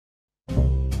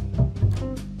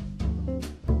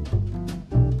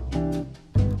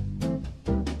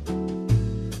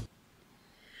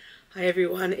Hi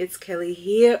everyone, it's Kelly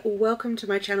here. Welcome to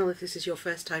my channel if this is your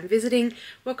first time visiting.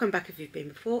 Welcome back if you've been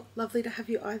before. Lovely to have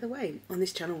you either way. On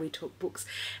this channel we talk books,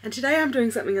 and today I'm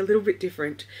doing something a little bit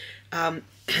different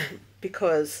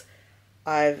because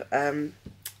I've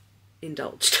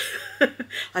indulged.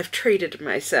 I've treated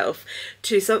myself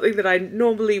to something that I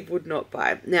normally would not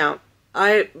buy. Now,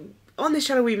 on this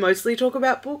channel we mostly talk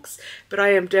about books, but I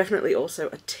am definitely also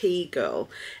a tea girl.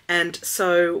 And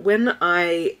so when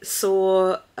I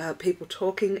saw people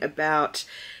talking about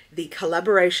the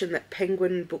collaboration that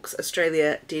Penguin Books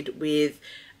Australia did with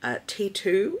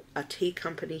T2, a tea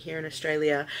company here in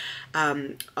Australia,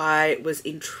 I was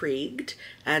intrigued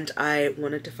and I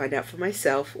wanted to find out for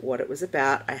myself what it was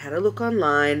about. I had a look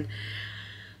online.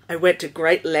 I went to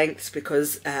great lengths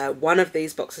because one of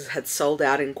these boxes had sold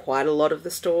out in quite a lot of the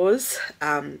stores,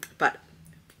 but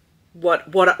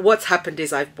what's happened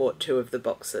is I've bought two of the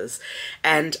boxes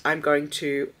and I'm going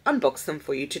to unbox them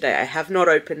for you today. I have not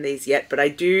opened these yet, but I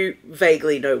do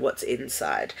vaguely know what's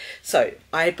inside. So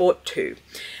I bought two.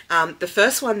 The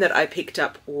first one that I picked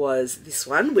up was this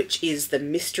one, which is the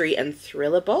Mystery and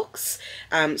Thriller box.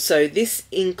 So this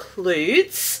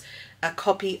includes a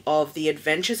copy of The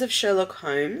Adventures of Sherlock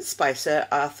Holmes by Sir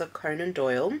Arthur Conan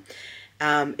Doyle.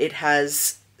 It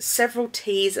has several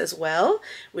teas as well,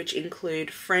 which include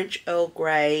French Earl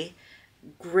Grey,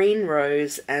 Green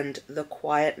Rose, and The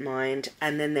Quiet Mind,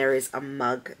 and then there is a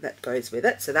mug that goes with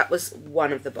it. So that was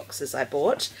one of the boxes I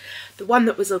bought. The one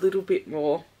that was a little bit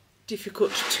more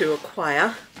difficult to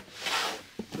acquire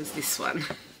was this one,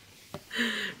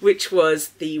 which was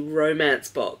the romance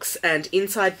box, and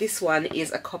inside this one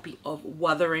is a copy of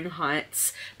Wuthering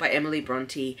Heights by Emily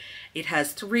Bronte. It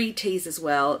has 3 teas as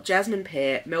well: Jasmine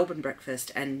Pear, Melbourne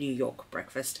Breakfast, and New York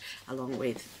Breakfast, along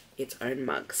with its own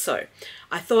mug. So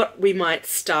I thought we might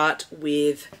start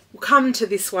with, we'll come to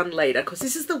this one later because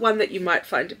this is the one that you might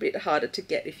find a bit harder to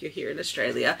get if you're here in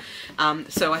Australia.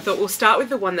 So I thought we'll start with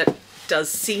the one that does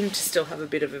seem to still have a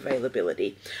bit of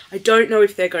availability. I don't know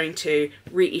if they're going to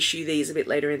reissue these a bit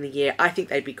later in the year. I think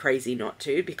they'd be crazy not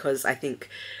to, because I think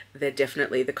they're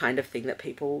definitely the kind of thing that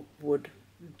people would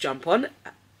jump on,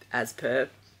 as per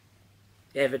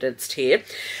evidenced here.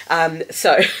 Let's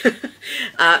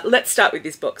start with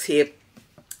this box here.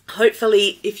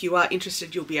 Hopefully, if you are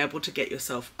interested, you'll be able to get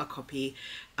yourself a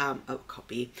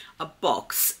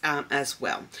box as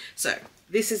well. So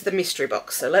this is the mystery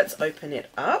box. So let's open it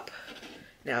up.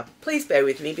 Now, please bear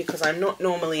with me because I'm not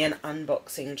normally an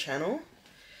unboxing channel,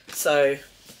 so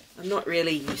I'm not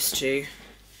really used to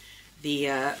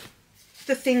the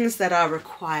things that are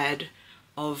required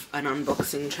of an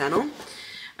unboxing channel.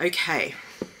 Okay,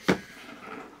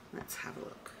 let's have a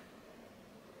look.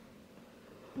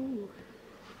 Ooh.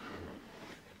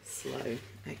 Slow.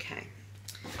 Okay,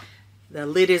 the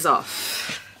lid is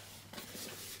off.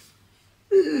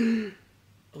 Oh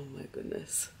my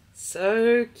goodness,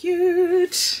 so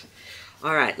cute.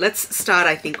 All right, let's start,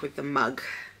 I think, with the mug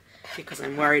because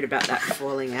I'm worried about that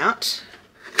falling out.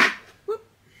 Whoop.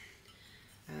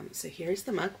 So here is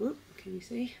the mug. Whoop. Can you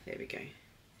see? There we go.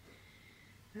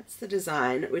 That's the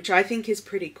design, which I think is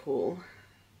pretty cool.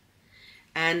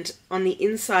 And on the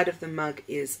inside of the mug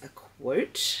is a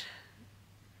quote,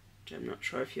 which I'm not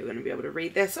sure if you're going to be able to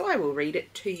read there, so I will read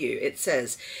it to you. It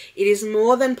says, "It is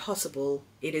more than possible,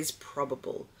 it is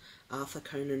probable. Arthur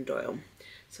Conan Doyle."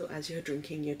 So as you're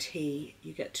drinking your tea,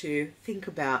 you get to think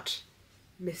about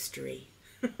mystery.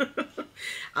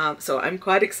 So I'm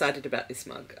quite excited about this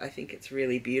mug. I think it's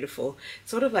really beautiful.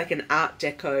 Sort of like an Art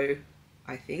Deco,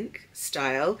 I think,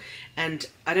 style. And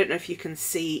I don't know if you can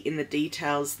see in the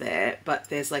details there, but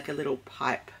there's like a little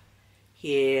pipe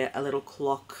here, a little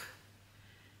clock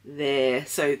there.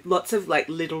 So lots of like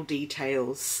little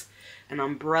details. An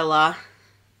umbrella,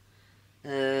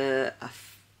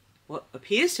 what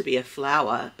appears to be a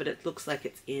flower, but it looks like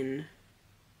it's in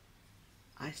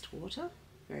iced water.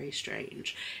 Very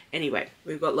strange. Anyway,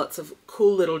 we've got lots of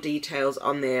cool little details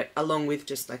on there, along with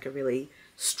just like a really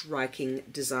striking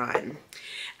design.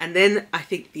 And then I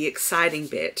think the exciting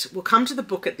bit, we'll come to the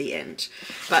book at the end,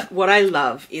 but what I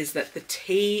love is that the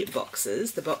tea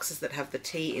boxes, the boxes that have the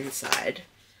tea inside,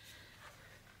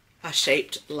 are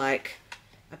shaped like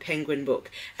a Penguin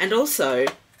book. And also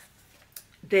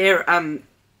they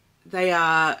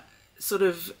are sort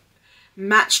of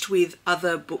matched with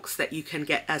other books that you can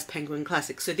get as Penguin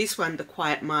classics. So this one, The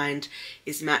Quiet Mind,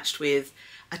 is matched with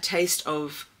A Taste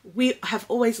of We Have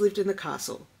Always Lived in the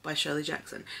Castle by Shirley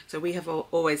Jackson. So We Have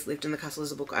Always Lived in the Castle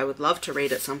is a book I would love to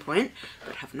read at some point,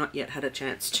 but have not yet had a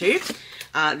chance to.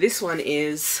 This one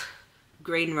is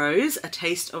Green Rose, A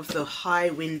Taste of the High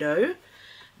Window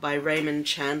by Raymond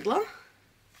Chandler.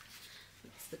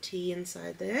 That's the tea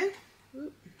inside there.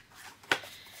 Oop.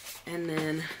 And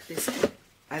then this,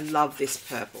 I love this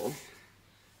purple.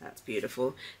 That's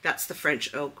beautiful. That's the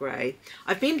French Earl Grey.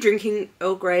 I've been drinking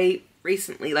Earl Grey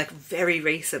recently, like very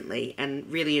recently,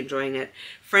 and really enjoying it.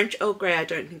 French Earl Grey I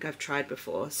don't think I've tried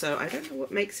before, so I don't know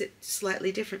what makes it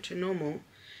slightly different to normal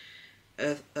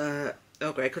Earl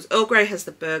Grey, because Earl Grey has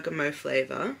the bergamot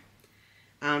flavour.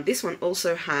 This one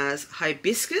also has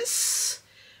hibiscus,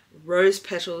 rose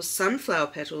petals, sunflower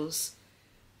petals,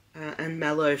 and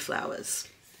mallow flowers.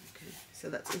 Okay,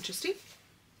 so that's interesting.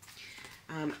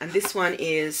 And this one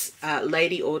is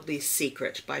Lady Audley's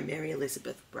Secret by Mary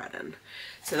Elizabeth Braddon.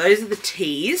 So those are the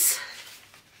teas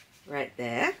right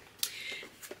there.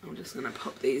 I'm just going to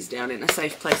pop these down in a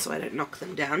safe place so I don't knock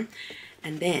them down.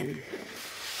 And then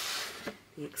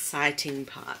the exciting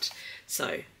part.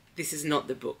 So this is not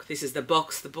the book. This is the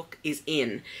box the book is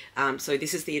in. So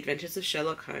this is The Adventures of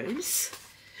Sherlock Holmes.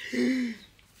 So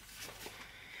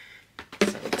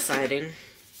exciting.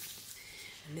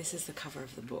 And this is the cover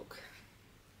of the book.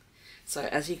 So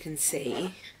as you can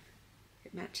see,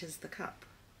 it matches the cup.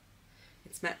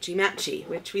 It's matchy-matchy,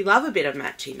 which we love a bit of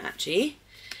matchy-matchy.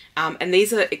 And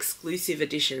these are exclusive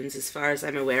editions as far as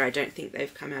I'm aware. I don't think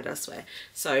they've come out elsewhere.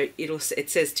 So it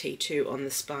says T2 on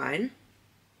the spine.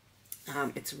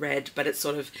 It's red, but it's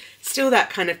sort of still that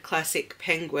kind of classic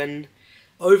penguin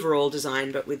overall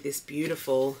design, but with this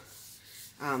beautiful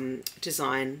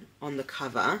design on the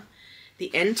cover.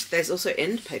 There's also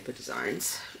end paper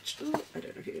designs, which I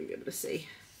don't know if you're going to be able to see,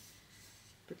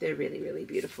 but they're really, really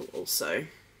beautiful also.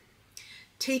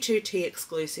 T2T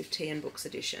exclusive tea and books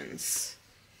editions.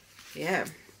 Yeah,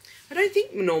 I don't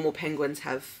think normal penguins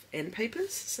have end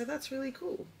papers, so that's really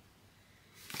cool.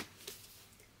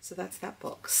 So that's that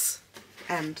box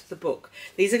and the book.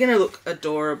 These are going to look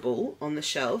adorable on the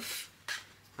shelf.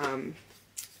 I'm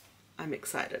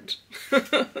excited.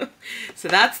 So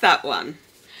that's that one.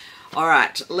 All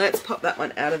right, let's pop that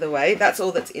one out of the way. That's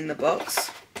all that's in the box,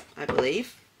 I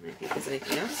believe. I don't think there's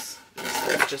anything else.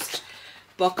 It's just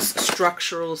box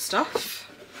structural stuff.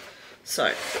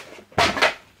 So,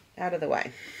 out of the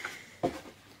way.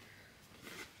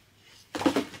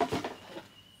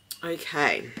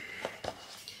 Okay.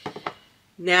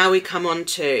 Now we come on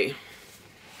to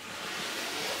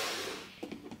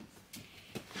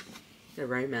the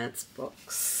romance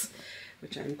box,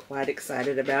 which I'm quite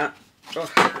excited about. Oh,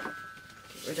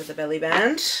 get rid of the belly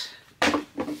band.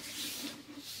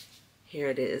 Here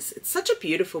it is. It's such a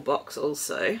beautiful box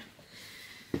also,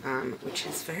 which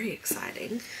is very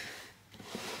exciting.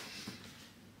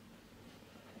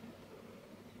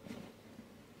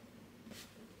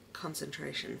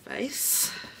 Concentration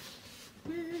face.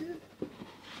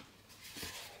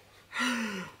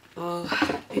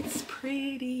 Oh, it's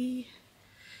pretty.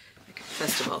 Okay,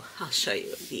 first of all, I'll show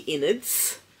you the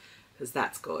innards, because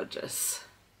that's gorgeous.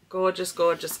 Gorgeous,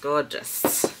 gorgeous,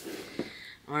 gorgeous.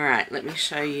 All right, let me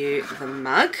show you the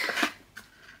mug.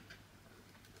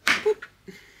 Whoop.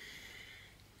 Here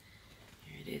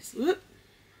it is. Whoop.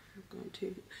 I've gone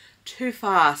too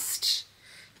fast.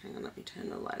 Hang on, let me turn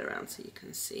the light around so you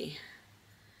can see.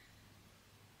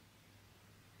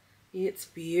 It's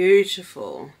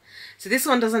beautiful. So this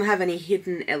one doesn't have any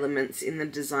hidden elements in the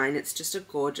design. It's just a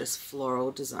gorgeous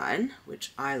floral design,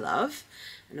 which I love.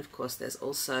 And of course there's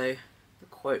also the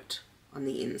quote on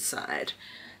the inside.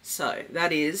 So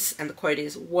that is, and the quote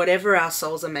is, "Whatever our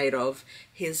souls are made of,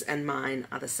 his and mine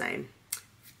are the same."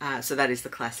 So that is the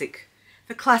classic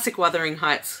Wuthering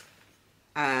Heights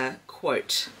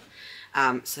quote.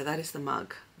 So that is the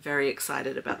mug. Very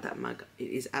excited about that mug. It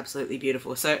is absolutely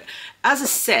beautiful. So as a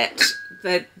set,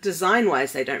 the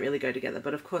design-wise, they don't really go together.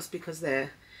 But of course, because they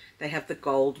have the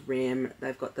gold rim,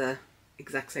 they've got the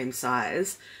exact same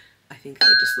size, I think they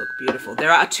just look beautiful.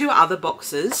 There are two other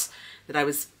boxes that I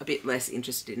was a bit less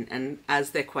interested in. And as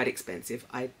they're quite expensive,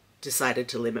 I decided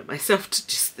to limit myself to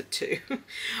just the two.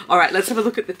 All right, let's have a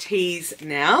look at the teas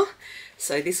now.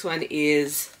 So this one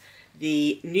is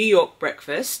the New York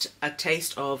Breakfast, A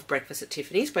Taste of Breakfast at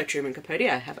Tiffany's by Truman Capote.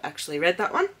 I have actually read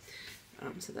that one.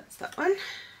 So that's that one.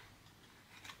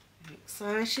 Very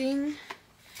exciting.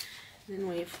 Then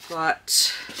we've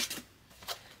got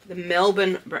the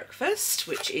Melbourne Breakfast,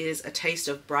 which is A Taste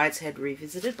of Brideshead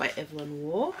Revisited by Evelyn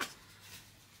Waugh.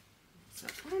 That's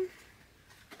that one.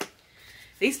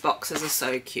 These boxes are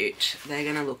so cute. They're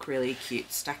going to look really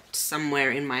cute stacked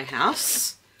somewhere in my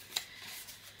house.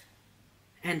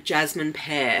 And Jasmine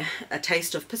Pear, A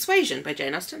Taste of Persuasion by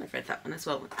Jane Austen. I've read that one as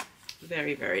well.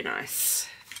 Very, very nice.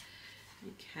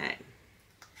 Okay.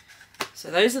 So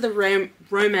those are the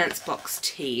romance box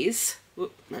teas.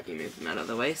 Whoop, let me move them out of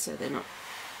the way so they're not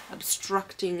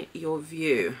obstructing your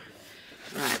view.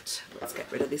 Right, let's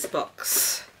get rid of this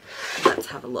box. Let's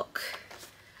have a look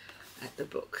at the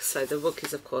book. So the book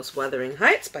is, of course, Wuthering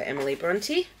Heights by Emily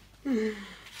Bronte. Oh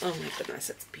my goodness,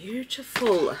 it's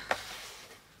beautiful.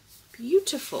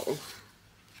 Beautiful.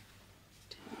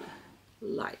 Turn the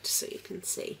light so you can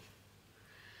see.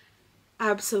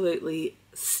 Absolutely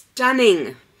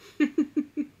stunning.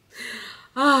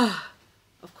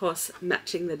 Of course,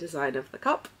 matching the design of the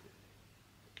cup.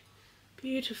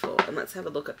 Beautiful. And let's have a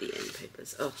look at the end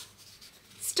papers. Oh,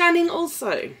 stunning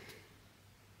also.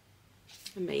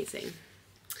 Amazing.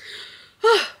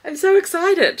 Oh, I'm so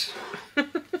excited.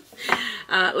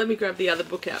 Let me grab the other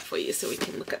book out for you so we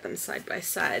can look at them side by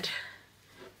side.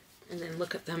 And then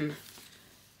look at them.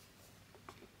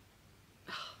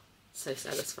 Oh, so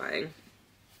satisfying.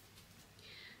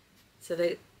 So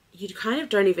you kind of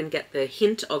don't even get the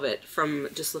hint of it from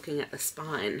just looking at the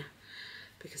spine,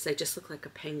 because they just look like a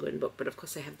penguin book, but of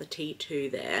course they have the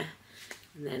T2 there.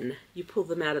 And then you pull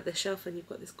them out of the shelf and you've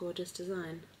got this gorgeous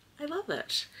design. I love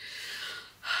it.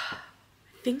 I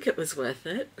think it was worth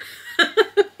it.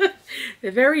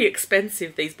 They're very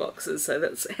expensive, these boxes, so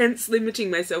that's hence limiting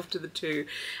myself to the two.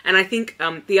 And I think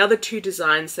the other two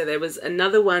designs, so there was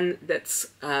another one that's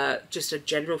just a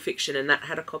general fiction, and that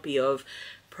had a copy of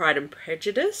Pride and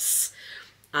Prejudice.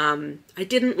 I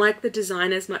didn't like the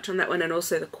design as much on that one, and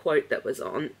also the quote that was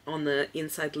on the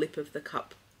inside lip of the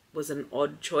cup was an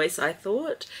odd choice, I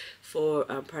thought, for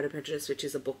Pride and Prejudice, which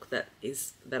is a book that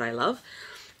I love.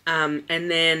 And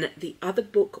then the other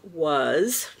book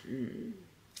was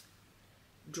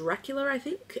Dracula, I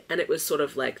think, and it was sort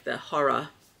of like the horror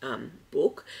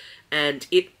book, and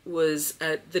it was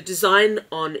the design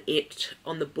on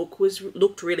the book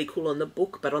looked really cool on the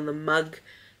book, but on the mug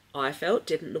I felt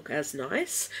didn't look as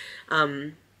nice.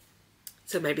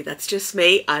 So maybe that's just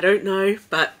me, I don't know,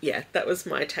 but yeah, that was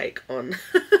my take on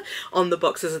on the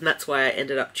boxes, and that's why I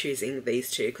ended up choosing these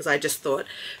two, because I just thought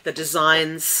the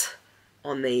designs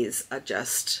on these are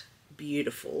just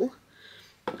beautiful,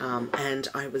 and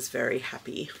I was very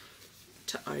happy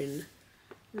to own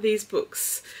these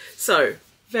books. So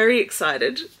very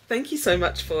excited. Thank you so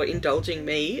much for indulging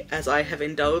me as I have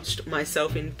indulged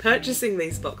myself in purchasing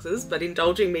these boxes, but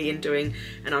indulging me in doing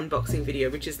an unboxing video,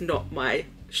 which is not my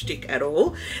shtick at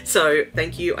all. So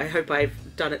thank you. I hope I've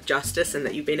done it justice and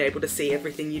that you've been able to see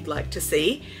everything you'd like to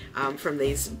see from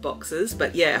these boxes.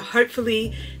 But yeah,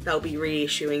 hopefully they'll be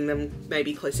reissuing them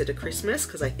maybe closer to Christmas,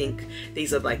 because I think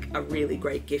these are like a really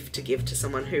great gift to give to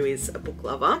someone who is a book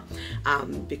lover,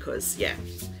 because yeah,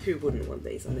 who wouldn't want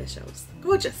these on their shelves?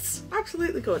 Gorgeous,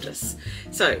 absolutely gorgeous.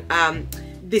 So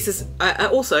this is, I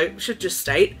also should just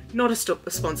state, not a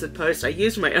sponsored post. I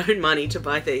used my own money to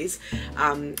buy these.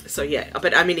 So yeah,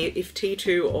 but I mean, if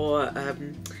T2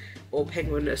 or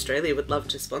Penguin Australia would love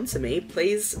to sponsor me,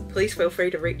 please feel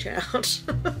free to reach out.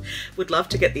 Would love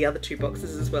to get the other two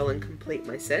boxes as well and complete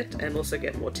my set, and also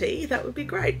get more tea. That would be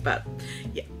great, but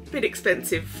yeah, a bit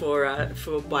expensive for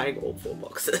buying all 4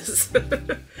 boxes.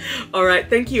 All right,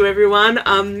 thank you everyone.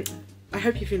 I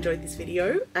hope you've enjoyed this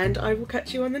video, and I will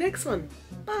catch you on the next one.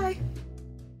 Bye.